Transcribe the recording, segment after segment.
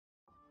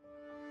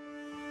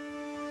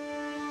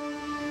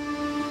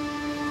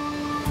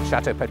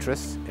Château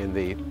Petrus in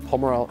the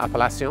Pomerol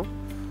appellation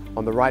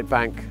on the right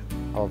bank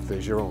of the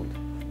Gironde.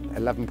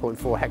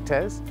 11.4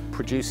 hectares,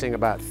 producing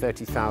about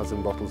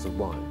 30,000 bottles of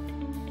wine.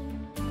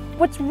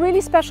 What's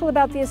really special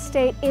about the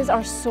estate is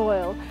our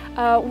soil.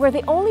 We're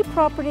the only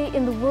property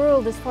in the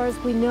world, as far as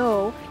we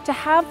know, to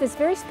have this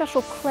very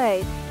special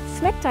clay,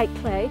 smectite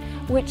clay,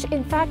 which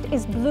in fact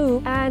is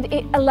blue, and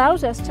it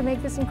allows us to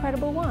make this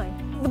incredible wine.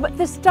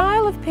 The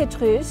style of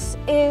Petrus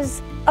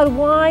is a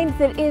wine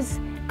that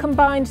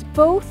combines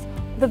both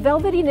the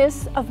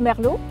velvetiness of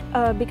Merlot,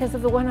 because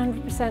of the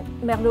 100%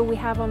 Merlot we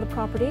have on the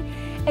property,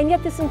 and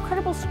yet this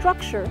incredible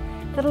structure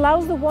that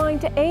allows the wine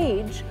to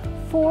age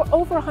for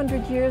over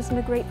 100 years in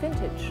a great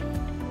vintage.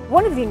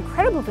 One of the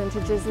incredible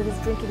vintages that is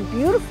drinking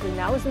beautifully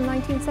now is in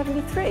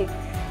 1973,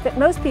 that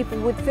most people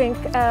would think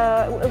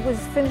was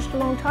finished a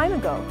long time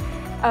ago.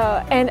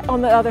 And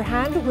on the other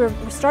hand, we're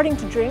starting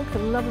to drink the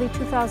lovely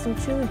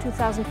 2002 and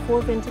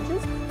 2004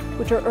 vintages,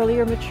 which are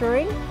earlier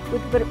maturing,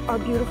 but are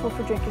beautiful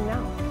for drinking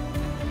now.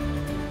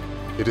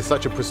 It is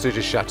such a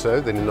prestigious chateau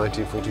that in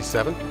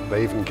 1947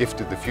 they even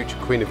gifted the future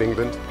Queen of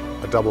England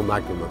a double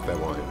magnum of their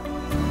wine.